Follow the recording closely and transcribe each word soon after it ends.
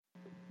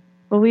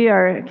Well, we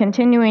are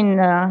continuing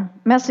the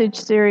message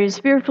series,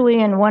 Fearfully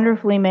and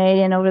Wonderfully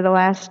Made, and over the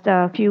last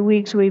few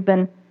weeks we've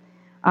been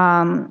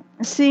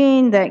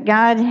seeing that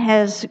God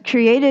has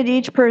created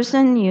each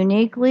person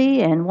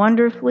uniquely and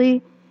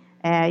wonderfully.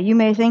 You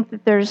may think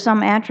that there's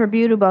some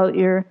attribute about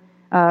your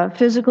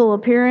physical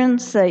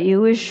appearance that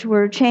you wish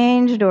were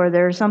changed, or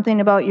there's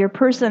something about your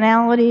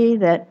personality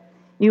that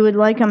you would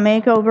like a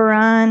makeover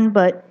on,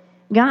 but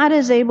God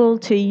is able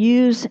to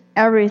use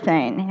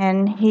everything,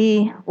 and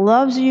He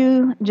loves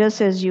you just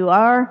as you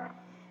are,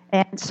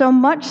 and so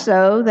much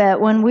so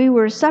that when we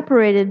were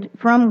separated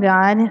from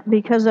God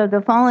because of the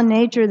fallen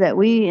nature that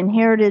we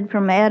inherited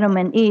from Adam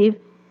and Eve,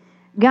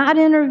 God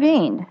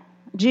intervened.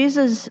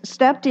 Jesus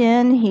stepped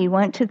in. He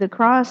went to the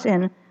cross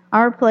in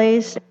our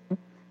place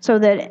so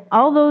that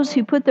all those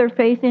who put their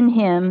faith in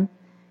Him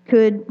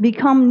could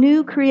become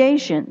new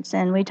creations.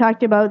 And we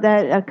talked about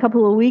that a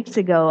couple of weeks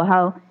ago,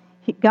 how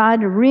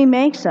God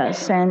remakes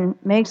us and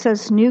makes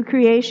us new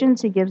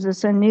creations. He gives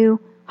us a new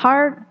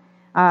heart,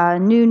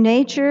 new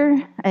nature,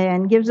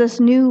 and gives us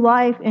new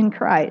life in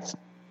Christ.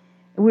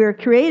 We're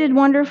created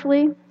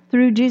wonderfully.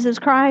 Through Jesus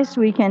Christ,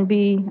 we can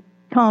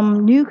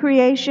become new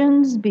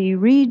creations, be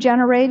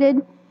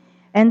regenerated.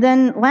 And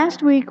then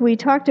last week we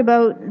talked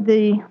about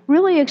the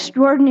really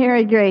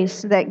extraordinary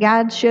grace that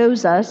God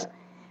shows us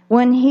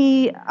when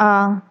He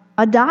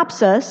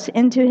adopts us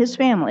into His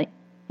family.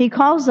 He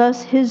calls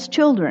us His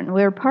children.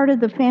 We're part of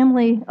the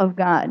family of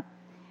God.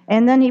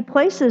 And then He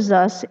places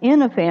us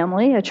in a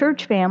family, a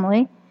church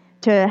family,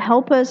 to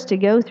help us to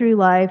go through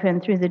life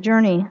and through the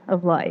journey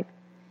of life.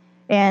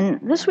 And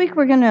this week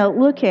we're going to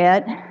look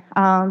at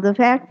the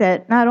fact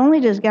that not only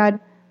does God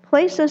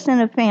place us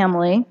in a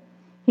family,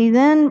 He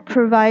then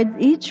provides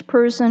each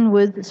person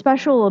with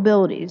special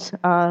abilities,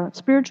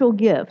 spiritual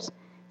gifts,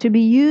 to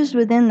be used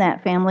within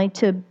that family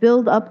to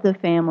build up the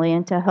family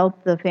and to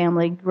help the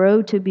family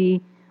grow to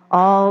be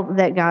all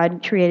that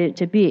God created it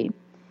to be.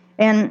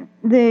 And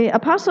the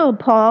Apostle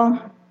Paul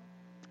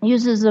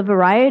uses a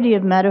variety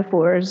of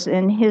metaphors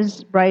in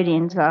his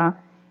writings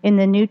in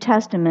the New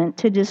Testament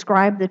to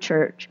describe the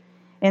church.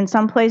 In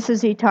some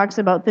places he talks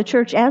about the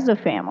church as a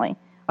family.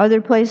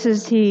 Other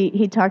places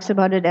he talks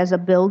about it as a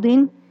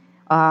building.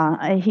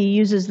 He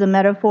uses the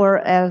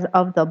metaphor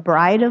of the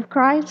bride of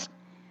Christ.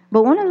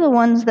 But one of the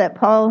ones that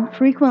Paul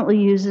frequently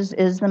uses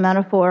is the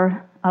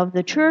metaphor of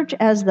the church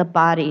as the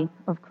body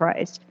of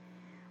Christ.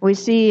 We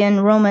see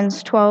in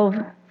Romans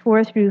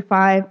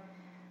 12:4-5,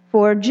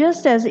 "For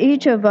just as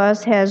each of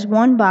us has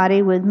one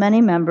body with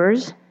many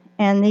members,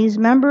 and these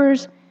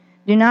members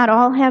do not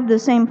all have the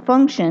same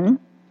function,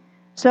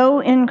 so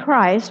in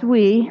Christ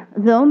we,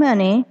 though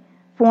many,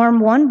 form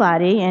one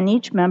body, and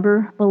each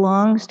member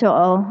belongs to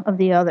all of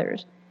the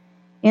others."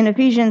 In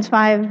Ephesians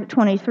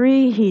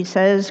 5:23, he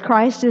says,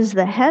 "Christ is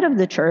the head of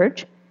the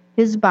church,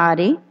 His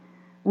body,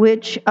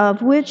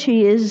 of which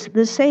He is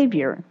the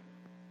Savior."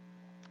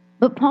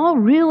 But Paul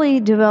really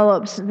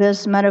develops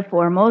this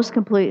metaphor most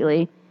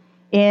completely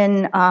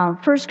in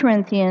 1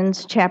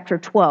 Corinthians chapter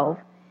 12.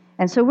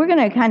 And so we're going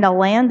to kind of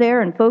land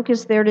there and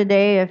focus there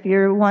today if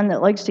you're one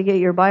that likes to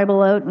get your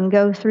Bible out and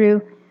go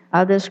through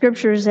the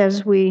scriptures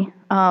as we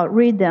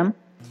read them.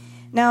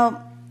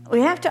 Now,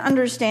 we have to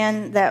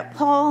understand that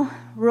Paul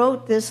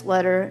wrote this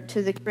letter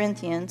to the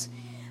Corinthians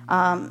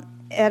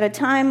at a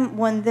time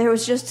when there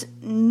was just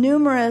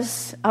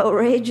numerous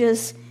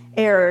outrageous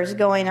errors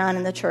going on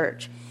in the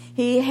church.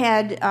 He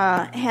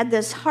had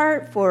this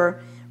heart for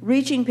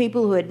reaching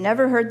people who had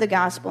never heard the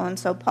gospel, and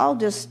so Paul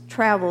just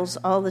travels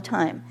all the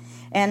time.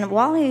 And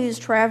while he is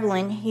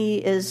traveling, he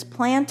is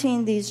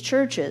planting these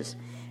churches.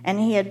 And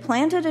he had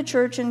planted a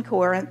church in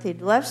Corinth.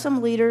 He'd left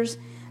some leaders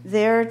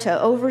there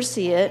to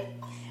oversee it.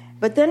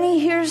 But then he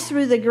hears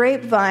through the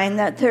grapevine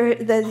that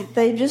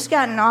they've just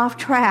gotten off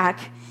track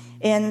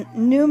in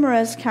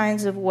numerous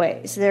kinds of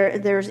ways.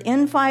 There's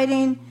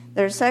infighting,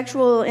 there's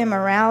sexual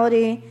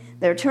immorality.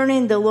 They're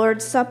turning the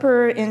Lord's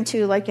Supper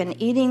into like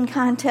an eating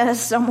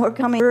contest. Some were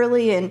coming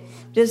early and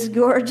just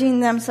gorging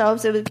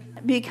themselves. It would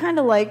be kind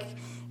of like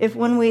if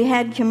when we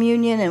had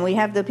communion and we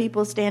have the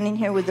people standing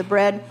here with the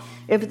bread,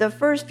 if the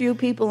first few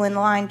people in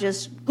line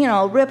just,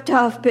 ripped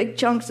off big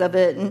chunks of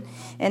it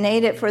and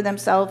ate it for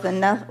themselves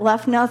and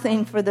left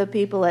nothing for the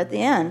people at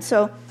the end.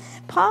 So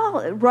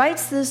Paul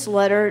writes this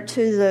letter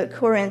to the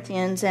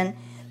Corinthians, and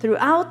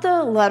throughout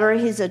the letter,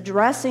 he's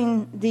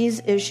addressing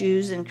these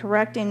issues and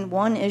correcting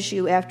one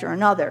issue after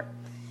another.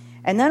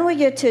 And then we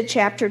get to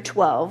chapter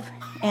 12,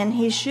 and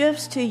he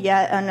shifts to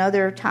yet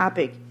another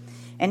topic.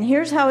 And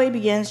here's how he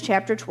begins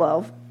chapter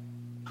 12.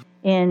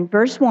 In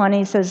verse 1,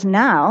 he says,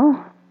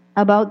 "Now,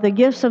 about the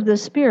gifts of the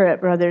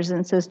Spirit, brothers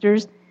and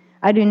sisters,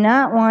 I do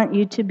not want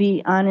you to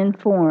be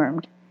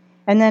uninformed."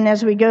 And then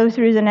as we go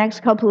through the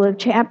next couple of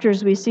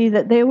chapters, we see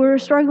that they were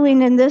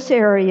struggling in this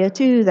area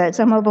too, that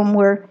some of them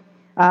were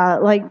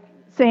like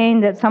saying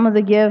that some of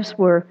the gifts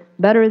were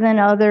better than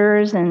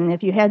others, and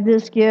if you had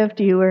this gift,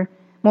 you were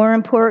more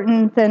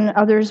important than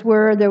others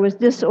were. There was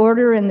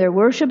disorder in their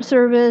worship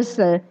service.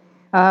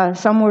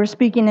 Some were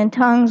speaking in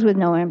tongues with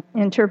no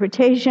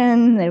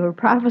interpretation. They were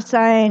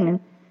prophesying, and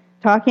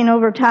talking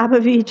over top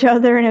of each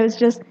other, and it was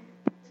just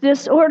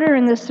disorder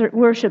in this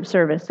worship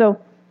service. So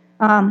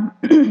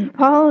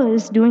Paul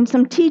is doing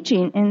some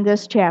teaching in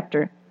this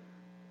chapter,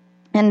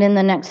 and in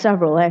the next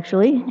several,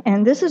 actually.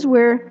 And this is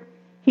where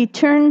he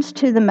turns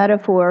to the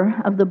metaphor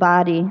of the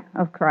body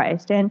of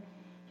Christ, and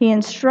he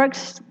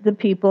instructs the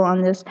people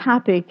on this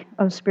topic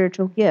of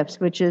spiritual gifts,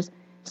 which is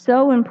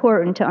so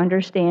important to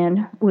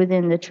understand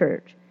within the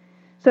church.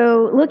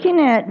 So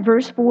looking at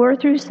verse 4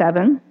 through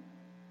 7,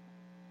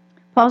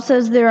 Paul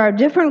says there are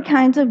different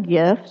kinds of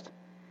gifts,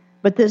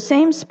 but the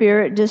same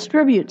Spirit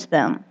distributes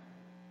them.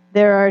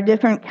 There are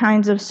different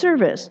kinds of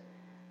service,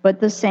 but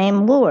the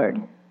same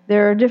Lord.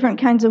 There are different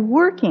kinds of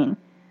working,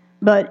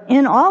 but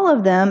in all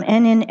of them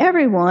and in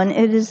everyone,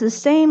 it is the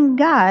same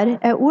God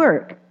at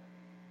work.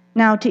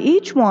 Now, to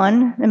each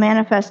one, the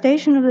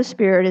manifestation of the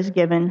Spirit is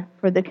given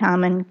for the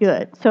common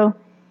good. So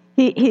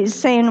he's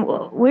saying,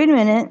 well, wait a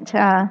minute,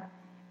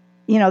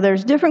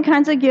 there's different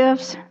kinds of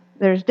gifts,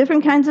 there's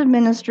different kinds of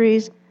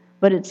ministries,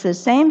 but it's the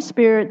same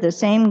Spirit, the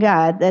same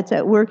God that's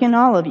at work in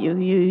all of you.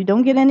 You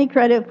don't get any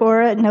credit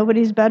for it.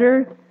 Nobody's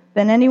better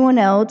than anyone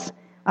else.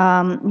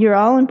 You're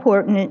all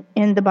important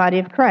in the body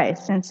of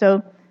Christ. And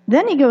so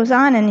then he goes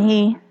on and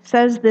he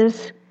says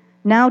this,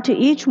 now to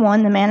each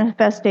one the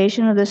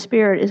manifestation of the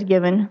Spirit is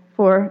given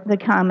for the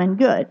common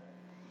good.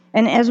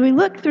 And as we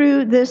look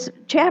through this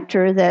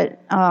chapter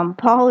that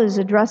Paul is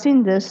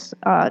addressing this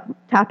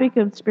topic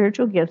of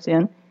spiritual gifts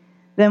in,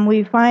 then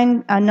we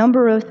find a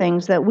number of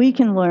things that we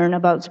can learn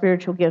about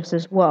spiritual gifts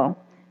as well.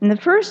 And the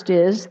first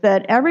is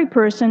that every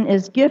person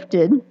is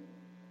gifted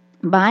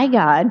by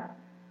God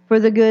for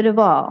the good of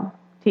all.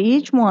 To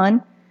each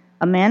one,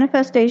 a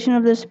manifestation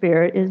of the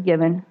Spirit is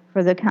given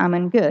for the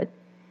common good.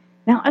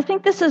 Now, I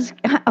think this is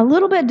a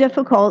little bit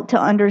difficult to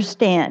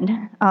understand,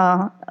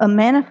 a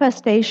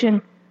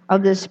manifestation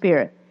of the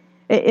Spirit.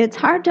 It's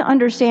hard to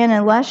understand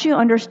unless you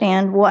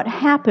understand what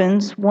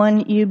happens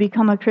when you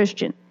become a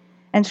Christian.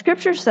 And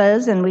Scripture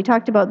says, and we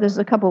talked about this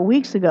a couple of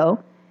weeks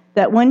ago,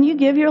 that when you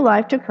give your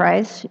life to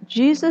Christ,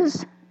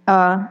 Jesus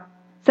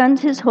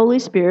sends His Holy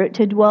Spirit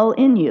to dwell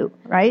in you,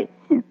 right?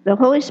 The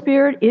Holy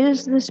Spirit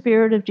is the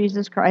Spirit of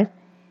Jesus Christ.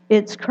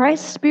 It's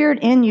Christ's Spirit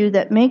in you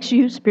that makes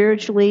you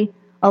spiritually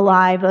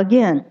alive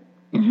again.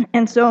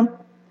 And so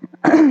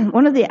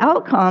one of the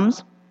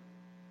outcomes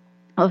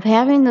of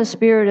having the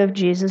Spirit of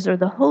Jesus or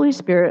the Holy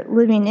Spirit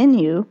living in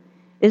you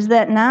is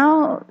that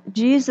now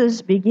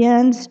Jesus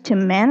begins to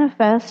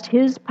manifest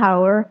His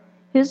power,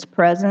 His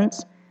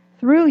presence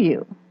through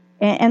you.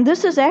 And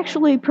this is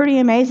actually pretty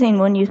amazing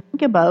when you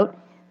think about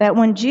that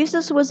when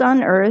Jesus was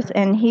on earth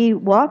and He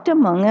walked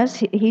among us,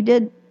 He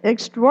did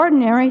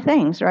extraordinary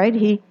things, right?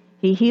 He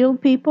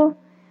healed people.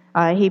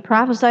 He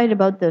prophesied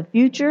about the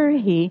future.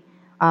 He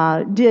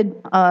did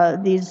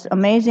these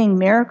amazing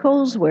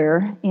miracles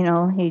where,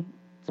 He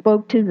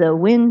spoke to the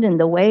wind and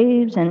the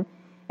waves and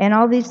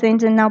all these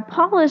things. And now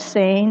Paul is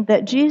saying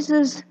that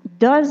Jesus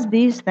does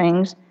these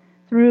things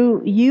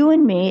through you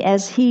and me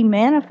as He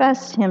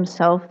manifests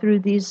Himself through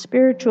these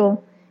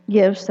spiritual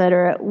gifts that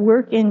are at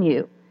work in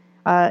you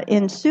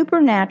in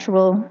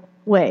supernatural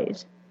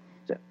ways.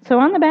 So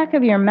on the back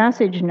of your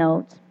message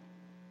notes,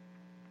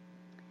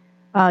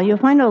 you'll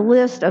find a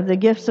list of the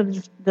gifts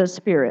of the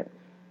Spirit.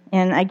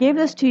 And I gave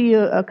this to you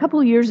a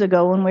couple years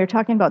ago when we were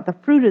talking about the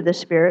fruit of the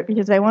Spirit,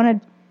 because I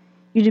wanted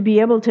you to be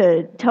able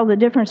to tell the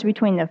difference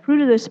between the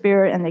fruit of the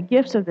Spirit and the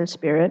gifts of the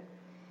Spirit.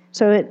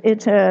 So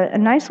it's a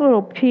nice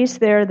little piece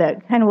there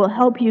that kind of will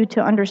help you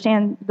to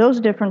understand those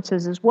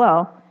differences as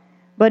well.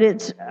 But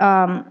it's,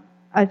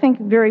 I think,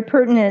 very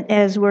pertinent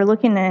as we're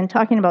looking and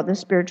talking about the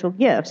spiritual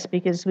gifts,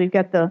 because we've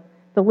got the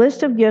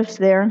list of gifts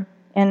there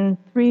and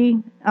 3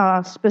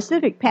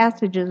 specific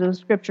passages of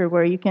Scripture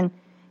where you can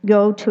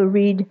go to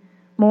read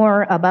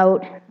more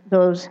about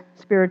those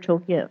spiritual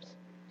gifts.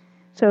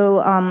 So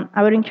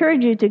I would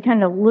encourage you to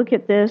kind of look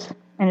at this,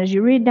 and as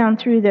you read down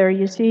through there,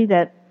 you see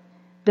that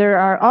there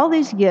are all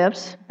these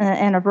gifts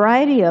and a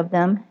variety of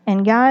them,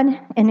 and God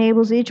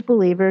enables each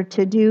believer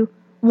to do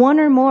one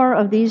or more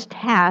of these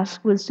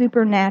tasks with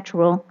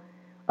supernatural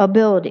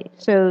ability.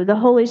 So the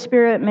Holy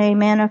Spirit may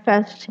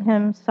manifest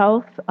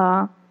Himself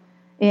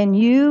in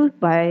you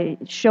by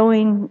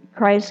showing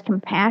Christ's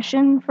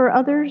compassion for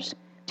others.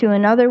 To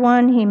another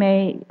one, He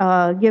may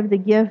give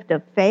the gift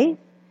of faith.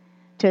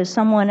 To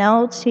someone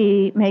else,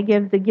 He may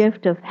give the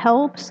gift of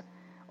helps,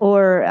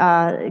 or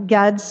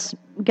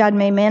God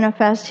may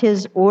manifest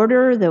His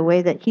order, the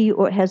way that He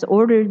has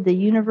ordered the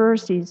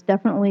universe. He's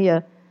definitely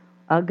a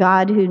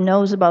God who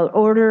knows about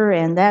order,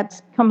 and that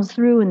comes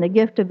through in the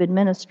gift of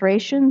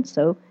administration.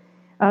 So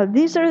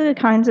these are the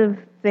kinds of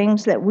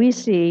things that we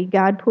see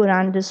God put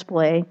on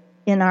display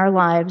in our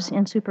lives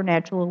in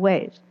supernatural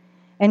ways.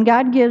 And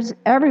God gives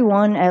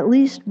everyone at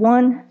least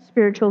one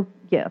spiritual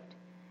gift.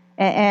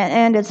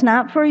 And it's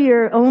not for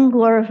your own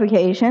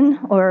glorification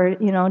or,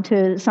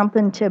 to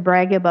something to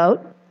brag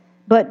about,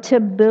 but to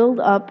build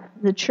up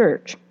the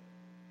church.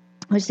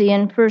 We see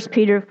in 1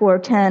 Peter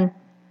 4:10,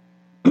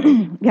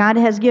 God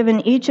has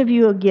given each of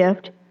you a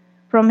gift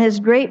from His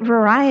great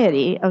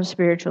variety of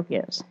spiritual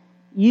gifts.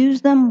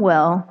 Use them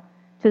well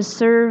to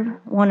serve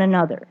one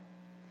another.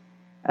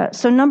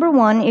 So number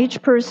one,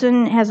 each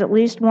person has at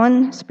least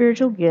one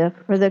spiritual gift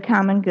for the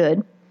common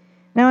good.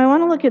 Now I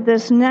want to look at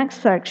this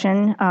next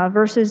section,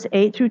 verses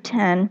 8 through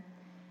 10.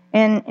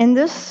 And in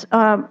this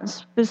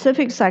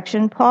specific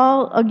section,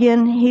 Paul,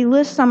 again, he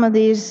lists some of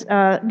these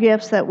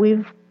gifts that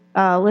we've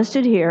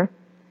listed here.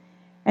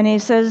 And he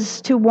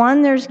says, to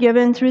one there's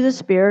given through the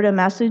Spirit a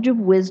message of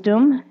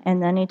wisdom.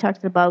 And then he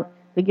talks about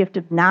the gift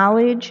of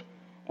knowledge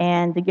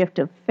and the gift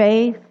of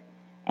faith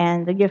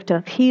and the gift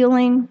of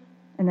healing.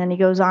 And then he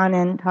goes on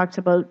and talks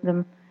about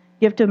the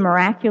gift of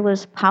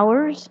miraculous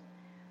powers.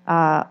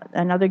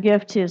 Another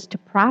gift is to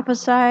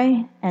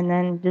prophesy, and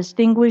then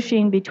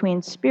distinguishing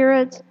between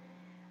spirits.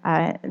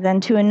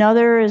 Then to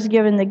another is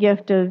given the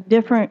gift of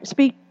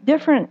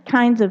different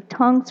kinds of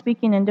tongues,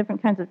 speaking in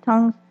different kinds of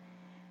tongues.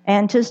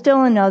 And to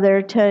still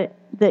another, to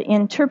the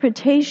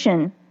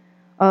interpretation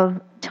of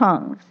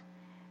tongues.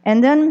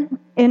 And then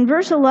in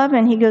verse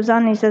 11, he goes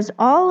on and he says,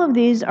 all of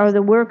these are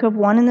the work of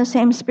one and the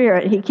same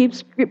Spirit. He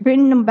keeps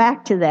bringing them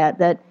back to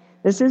that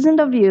this isn't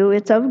of you,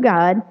 it's of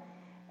God.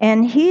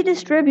 And he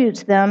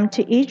distributes them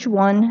to each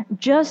one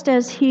just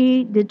as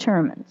he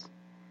determines.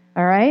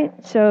 All right?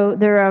 So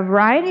there are a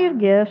variety of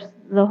gifts.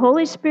 The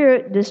Holy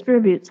Spirit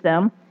distributes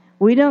them.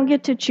 We don't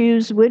get to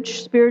choose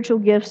which spiritual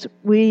gifts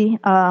we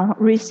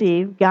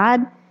receive.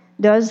 God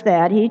does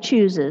that. He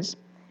chooses.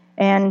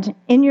 And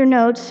in your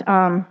notes,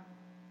 so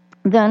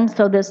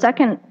the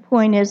second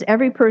point is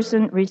every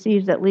person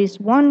receives at least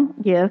one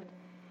gift,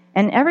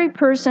 and every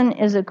person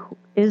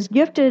is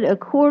gifted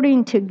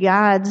according to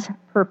God's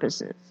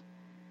purposes.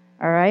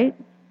 All right?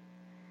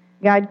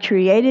 God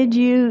created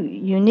you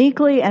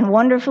uniquely and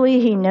wonderfully.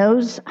 He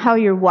knows how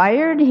you're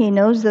wired. He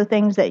knows the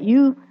things that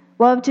you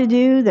love to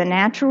do, the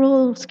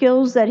natural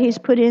skills that He's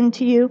put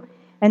into you.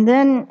 And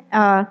then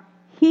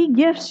He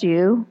gifts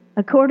you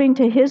according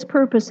to His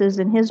purposes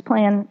and His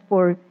plan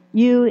for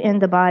you in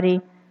the body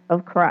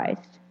of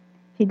Christ.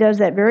 He does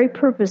that very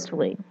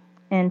purposefully.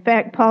 In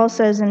fact, Paul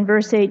says in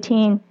verse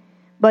 18,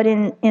 but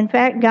in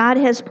fact, God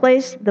has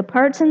placed the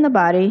parts in the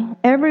body,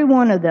 every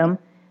one of them,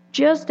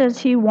 just as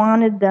He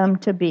wanted them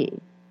to be.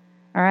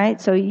 All right?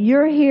 So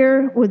you're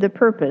here with a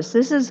purpose.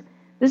 This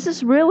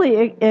is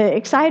really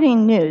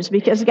exciting news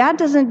because God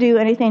doesn't do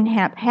anything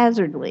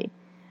haphazardly.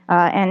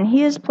 And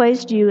He has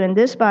placed you in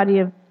this body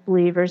of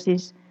believers.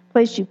 He's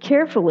placed you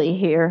carefully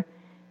here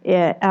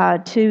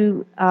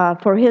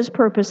for His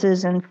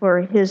purposes and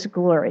for His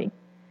glory.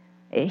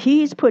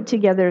 He's put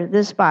together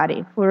this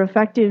body for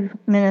effective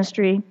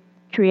ministry,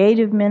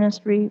 creative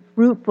ministry,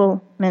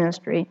 fruitful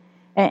ministry.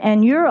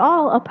 And you're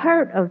all a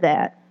part of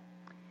that.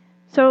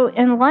 So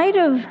in light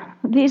of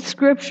these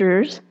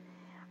scriptures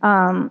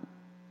and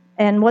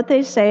what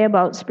they say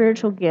about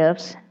spiritual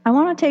gifts, I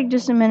want to take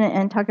just a minute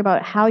and talk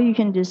about how you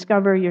can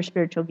discover your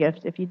spiritual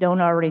gifts if you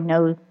don't already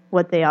know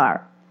what they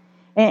are.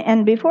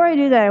 And before I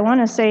do that, I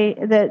want to say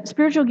that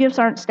spiritual gifts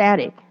aren't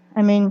static.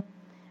 I mean,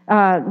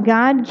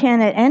 God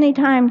can at any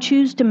time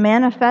choose to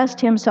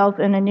manifest Himself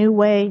in a new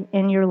way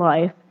in your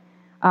life.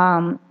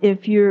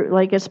 If you're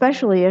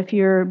especially if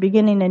you're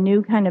beginning a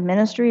new kind of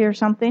ministry or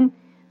something.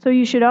 So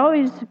you should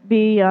always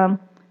be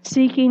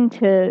seeking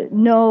to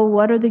know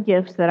what are the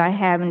gifts that I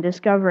have and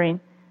discovering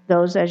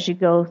those as you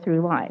go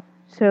through life.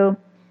 So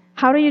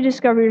how do you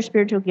discover your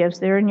spiritual gifts?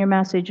 They're in your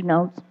message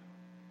notes.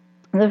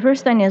 The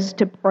first thing is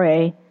to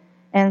pray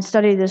and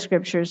study the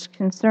scriptures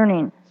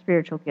concerning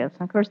spiritual gifts.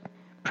 And of course,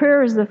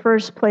 prayer is the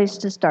first place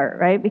to start,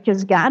 right?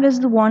 Because God is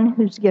the one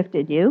who's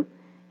gifted you.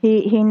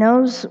 He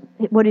knows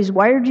what He's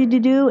wired you to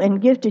do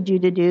and gifted you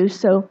to do.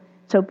 So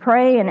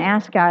pray and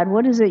ask God,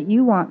 what is it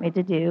you want me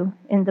to do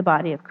in the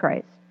body of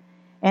Christ?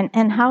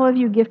 And how have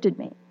you gifted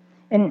me?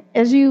 And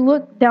as you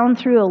look down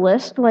through a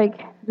list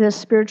like this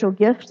spiritual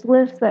gifts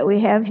list that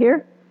we have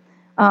here,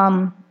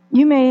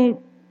 you may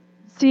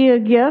see a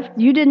gift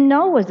you didn't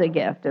know was a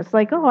gift. It's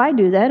like, oh, I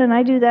do that, and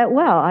I do that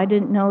well. I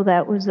didn't know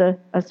that was a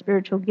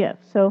spiritual gift.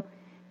 So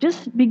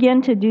just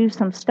begin to do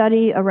some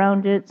study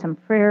around it, some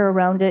prayer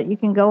around it. You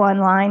can go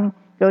online,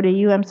 go to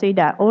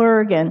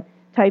umc.org, and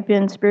type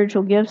in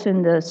spiritual gifts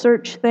in the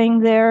search thing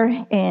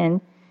there, and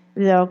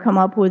they'll come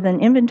up with an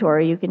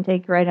inventory you can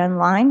take right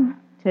online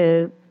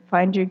to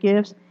find your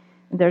gifts.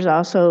 There's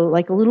also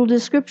like a little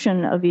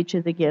description of each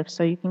of the gifts,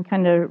 so you can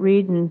kind of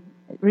read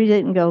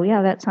it and go,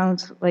 yeah, that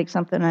sounds like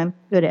something I'm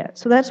good at.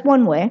 So that's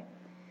one way.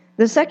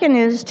 The second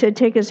is to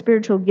take a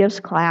spiritual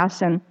gifts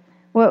class, and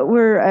what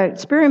we're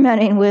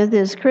experimenting with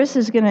is Chris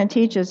is going to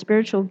teach a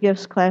spiritual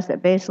gifts class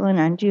at Baseline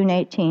on June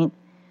 18th.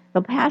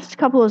 The past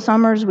couple of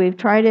summers, we've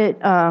tried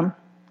it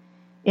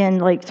in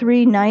like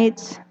 3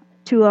 nights,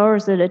 2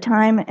 hours at a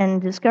time,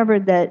 and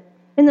discovered that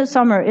in the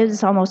summer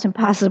it's almost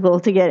impossible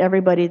to get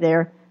everybody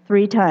there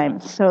 3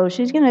 times. So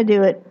she's going to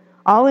do it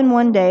all in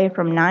one day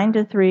from 9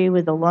 to 3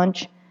 with a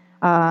lunch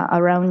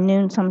around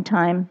noon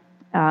sometime.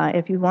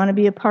 If you want to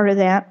be a part of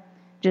that,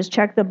 just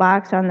check the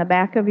box on the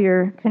back of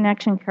your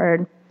connection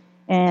card,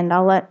 and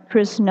I'll let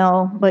Chris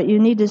know. But you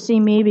need to see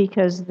me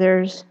because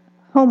there's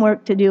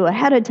homework to do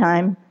ahead of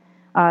time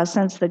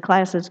since the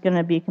class is going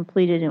to be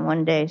completed in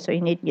one day, so you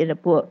need to get a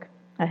book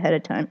ahead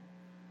of time.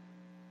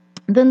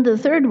 Then the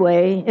third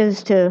way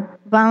is to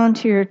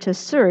volunteer to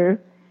serve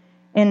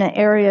in an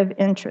area of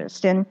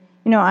interest. And,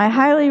 I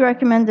highly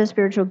recommend the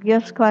spiritual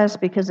gifts class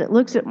because it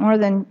looks at more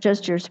than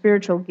just your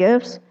spiritual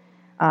gifts.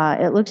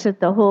 It looks at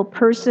the whole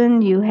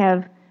person. You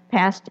have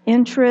past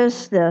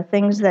interests, the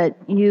things that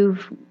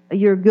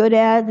you're good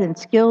at and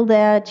skilled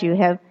at. You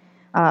have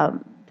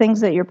things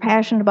that you're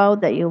passionate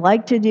about that you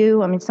like to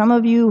do. I mean, some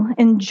of you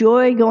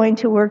enjoy going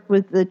to work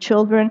with the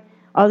children.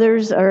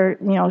 Others are,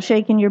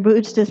 shaking your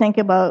boots to think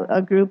about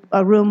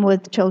a room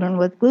with children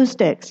with glue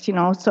sticks,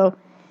 So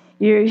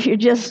you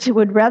just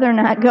would rather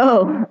not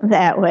go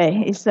that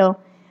way. So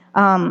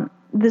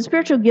the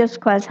spiritual gifts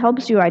class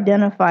helps you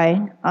identify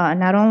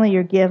not only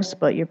your gifts,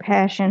 but your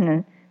passion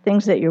and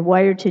things that you're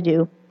wired to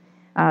do.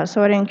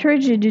 So I'd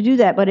encourage you to do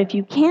that. But if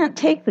you can't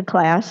take the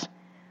class,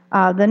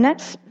 the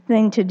next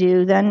thing to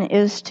do then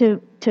is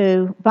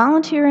to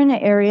volunteer in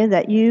an area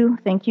that you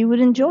think you would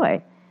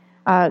enjoy.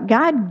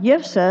 God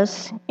gifts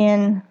us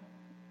in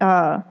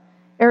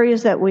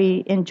areas that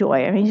we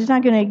enjoy. I mean, He's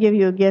not going to give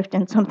you a gift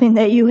in something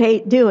that you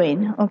hate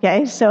doing,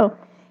 okay? So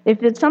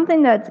if it's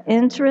something that's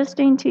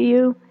interesting to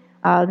you,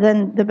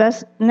 then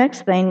the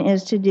next thing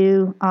is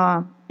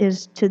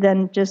to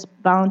then just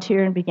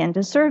volunteer and begin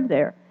to serve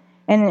there.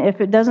 And if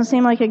it doesn't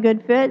seem like a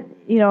good fit,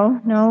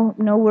 no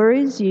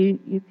worries.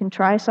 You can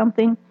try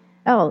something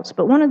else.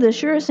 But one of the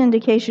surest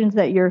indications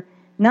that you're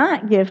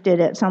not gifted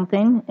at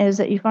something is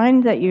that you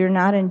find that you're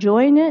not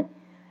enjoying it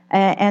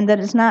and that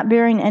it's not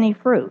bearing any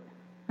fruit.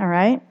 All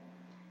right?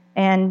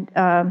 And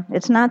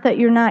it's not that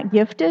you're not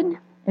gifted.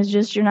 It's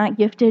just you're not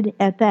gifted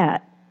at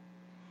that.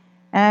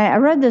 And I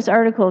read this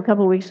article a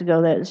couple weeks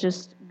ago that is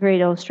just a great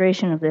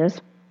illustration of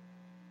this.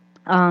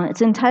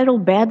 It's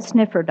entitled Bad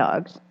Sniffer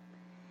Dogs.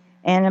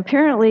 And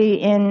apparently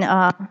in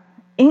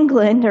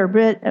England,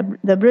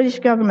 the British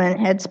government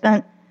had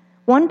spent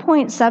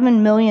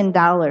 $1.7 million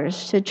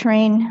to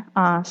train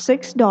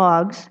 6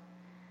 dogs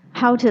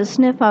how to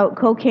sniff out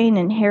cocaine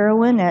and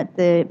heroin at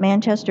the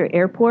Manchester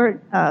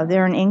airport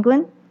there in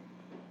England.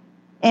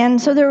 And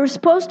so they were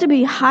supposed to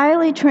be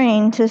highly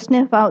trained to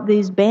sniff out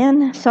these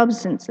banned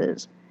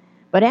substances.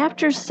 But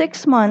after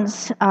 6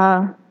 months,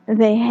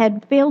 they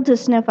had failed to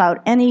sniff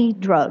out any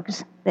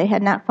drugs. They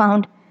had not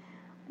found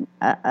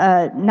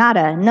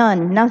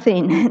none,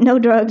 nothing, no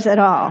drugs at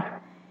all.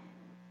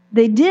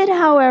 They did,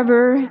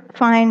 however,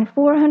 find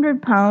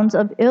 400 pounds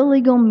of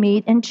illegal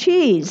meat and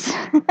cheese.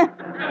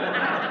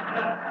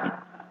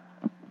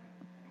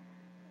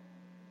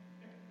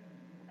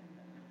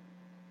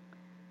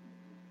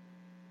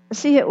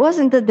 See, it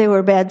wasn't that they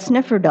were bad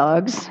sniffer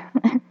dogs.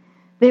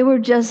 They were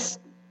just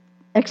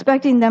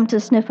expecting them to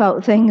sniff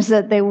out things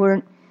that they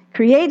weren't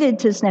created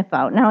to sniff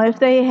out. Now, if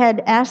they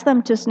had asked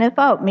them to sniff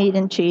out meat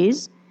and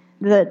cheese,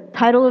 the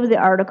title of the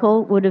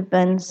article would have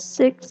been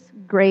 6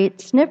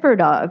 Great Sniffer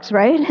Dogs,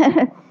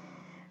 right?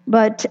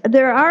 But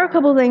there are a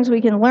couple things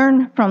we can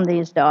learn from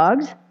these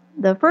dogs.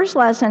 The first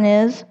lesson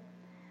is,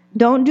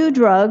 don't do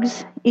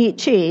drugs, eat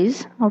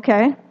cheese,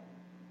 okay?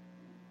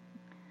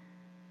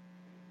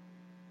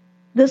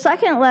 The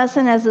second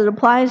lesson, as it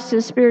applies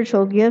to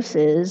spiritual gifts,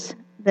 is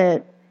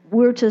that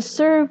we're to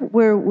serve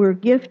where we're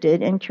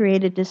gifted and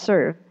created to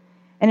serve.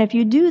 And if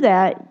you do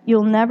that,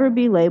 you'll never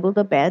be labeled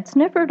a bad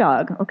sniffer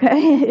dog,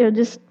 okay?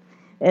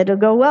 It'll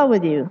go well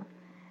with you.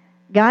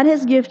 God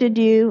has gifted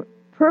you,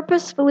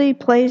 purposefully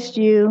placed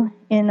you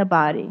in a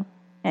body.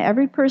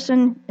 Every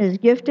person is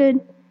gifted,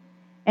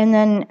 and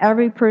then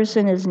every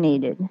person is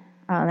needed.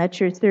 That's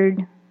your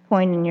third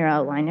point in your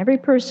outline. Every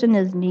person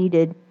is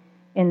needed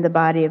in the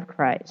body of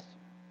Christ.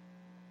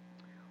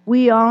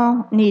 We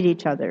all need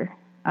each other.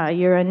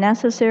 You're a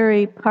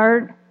necessary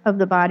part of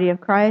the body of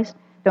Christ.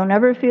 Don't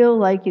ever feel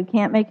like you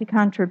can't make a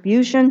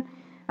contribution.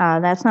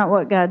 That's not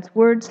what God's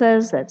Word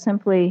says. That's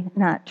simply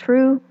not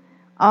true.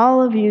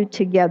 All of you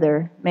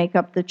together make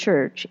up the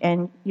church,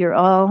 and you're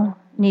all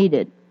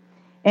needed.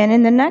 And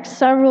in the next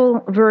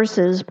several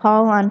verses,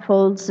 Paul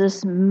unfolds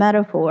this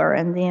metaphor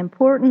and the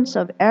importance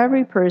of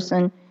every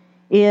person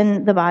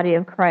in the body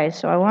of Christ.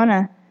 So I want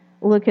to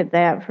look at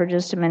that for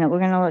just a minute. We're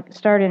going to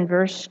start in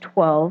verse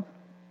 12,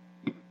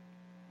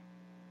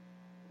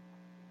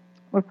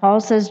 where Paul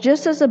says,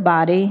 just as a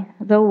body,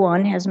 though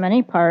one, has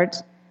many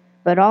parts,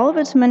 but all of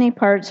its many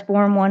parts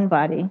form one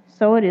body,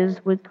 so it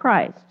is with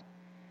Christ.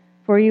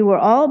 For you were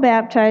all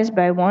baptized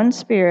by one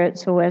Spirit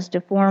so as to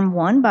form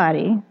one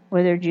body,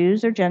 whether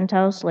Jews or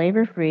Gentiles, slave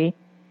or free,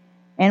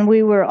 and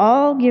we were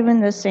all given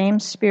the same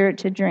Spirit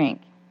to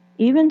drink.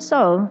 Even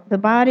so, the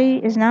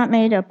body is not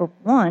made up of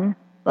one,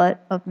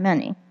 but of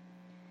many.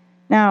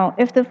 Now,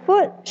 if the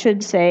foot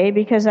should say,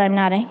 because I'm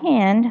not a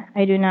hand,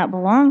 I do not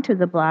belong to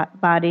the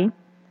body,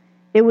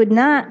 it would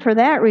not, for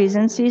that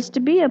reason, cease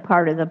to be a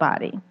part of the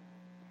body.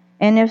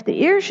 And if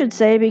the ear should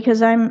say,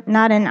 because I'm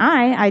not an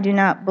eye, I do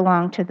not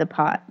belong to the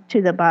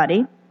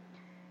body,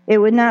 it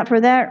would not, for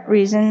that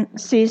reason,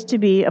 cease to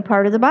be a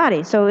part of the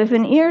body. So if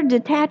an ear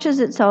detaches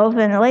itself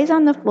and lays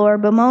on the floor,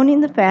 bemoaning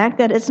the fact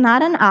that it's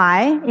not an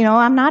eye,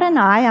 I'm not an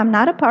eye, I'm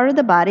not a part of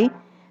the body,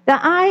 the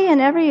eye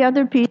and every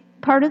other piece of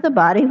part of the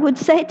body would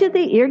say to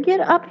the ear, get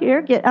up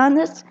here, get on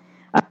this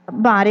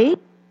body.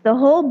 The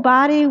whole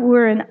body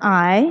were an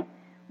eye,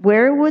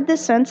 where would the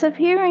sense of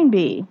hearing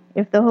be?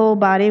 If the whole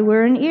body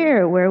were an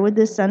ear, where would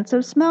the sense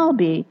of smell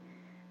be?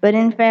 But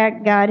in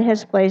fact, God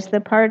has placed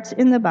the parts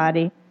in the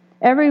body,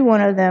 every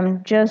one of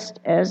them just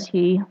as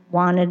He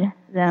wanted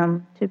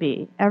them to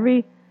be.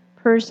 Every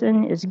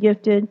person is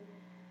gifted.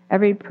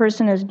 Every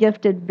person is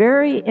gifted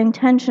very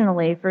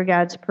intentionally for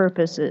God's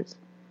purposes.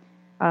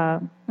 I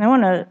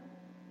want to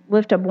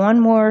lift up one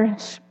more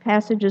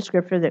passage of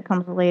Scripture that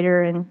comes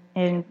later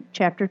in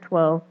chapter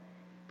 12,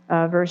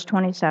 verse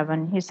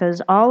 27. He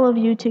says, all of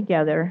you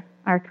together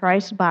are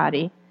Christ's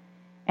body,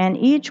 and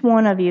each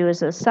one of you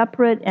is a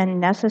separate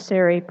and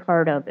necessary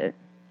part of it.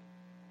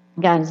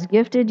 God has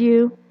gifted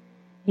you.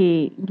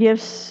 He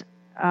gifts,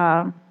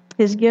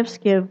 His gifts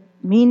give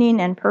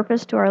meaning and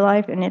purpose to our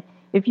life. And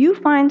if you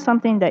find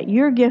something that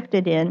you're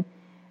gifted in,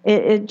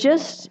 it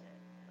just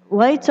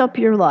lights up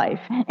your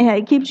life. And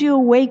it keeps you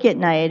awake at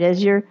night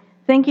as you're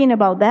thinking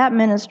about that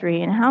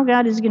ministry and how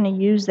God is going to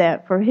use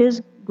that for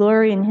His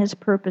glory and His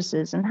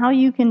purposes and how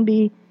you can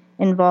be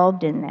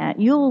involved in that.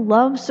 You'll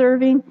love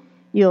serving.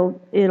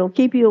 It'll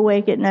keep you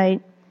awake at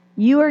night.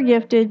 You are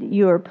gifted.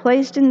 You are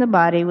placed in the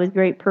body with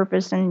great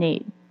purpose and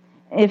need.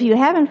 If you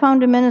haven't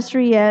found a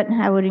ministry yet,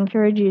 I would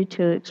encourage you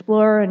to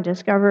explore and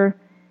discover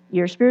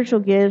your spiritual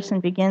gifts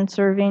and begin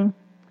serving.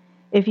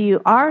 If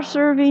you are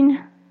serving,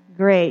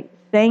 great.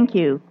 Thank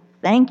you.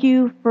 Thank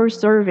you for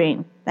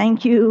serving.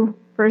 Thank you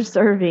for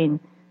serving.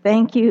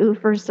 Thank you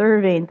for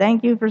serving.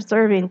 Thank you for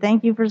serving.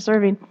 Thank you for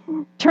serving.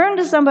 Turn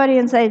to somebody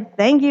and say,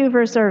 thank you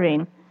for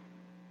serving.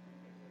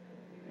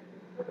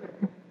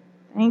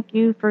 Thank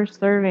you for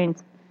serving.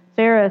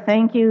 Sarah,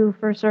 thank you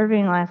for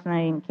serving last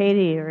night. And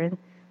Katie, or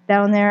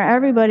down there,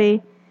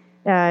 everybody.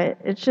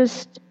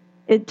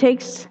 It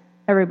takes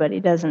everybody,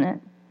 doesn't it,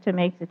 to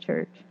make the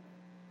church.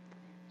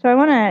 So I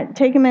want to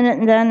take a minute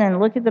and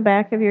look at the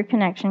back of your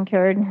connection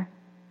card.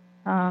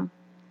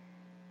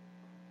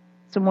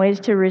 Some ways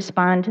to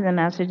respond to the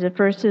message. The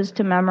first is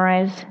to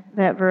memorize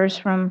that verse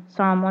from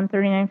Psalm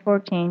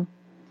 139:14.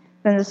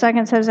 Then the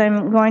second says,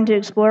 I'm going to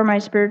explore my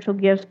spiritual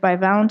gifts by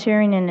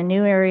volunteering in a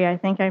new area I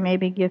think I may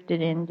be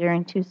gifted in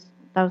during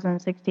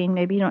 2016.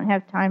 Maybe you don't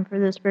have time for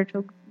the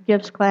spiritual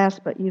gifts class,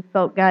 but you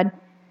felt God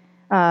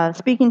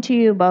speaking to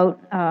you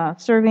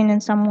about serving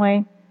in some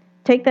way.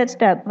 Take that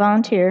step,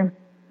 volunteer.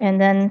 And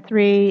then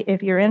 3,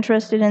 if you're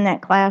interested in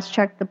that class,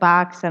 check the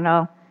box, and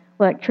I'll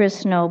let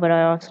Chris know, but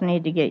I also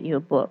need to get you a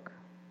book.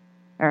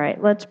 All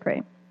right, let's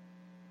pray.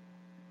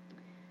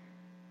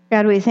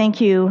 God, we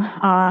thank you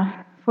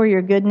for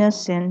your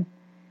goodness in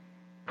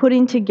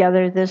putting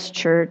together this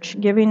church,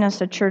 giving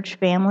us a church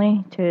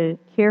family to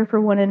care for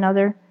one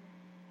another,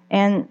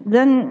 and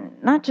then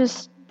not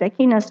just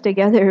sticking us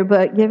together,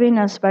 but giving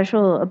us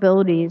special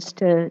abilities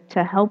to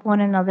help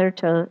one another,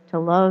 to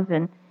love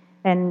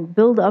and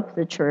build up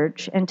the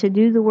church, and to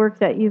do the work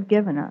that you've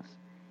given us.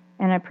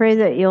 And I pray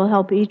that you'll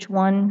help each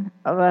one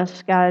of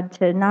us, God,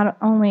 to not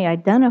only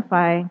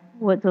identify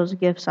what those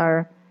gifts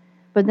are,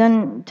 but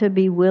then to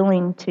be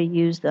willing to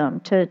use them,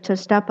 to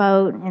step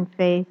out in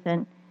faith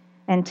and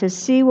to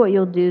see what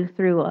you'll do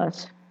through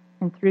us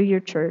and through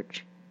your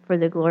church for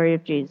the glory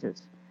of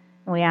Jesus.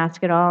 And we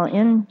ask it all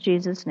in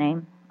Jesus'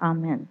 name.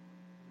 Amen.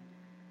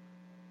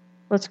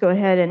 Let's go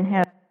ahead and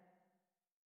have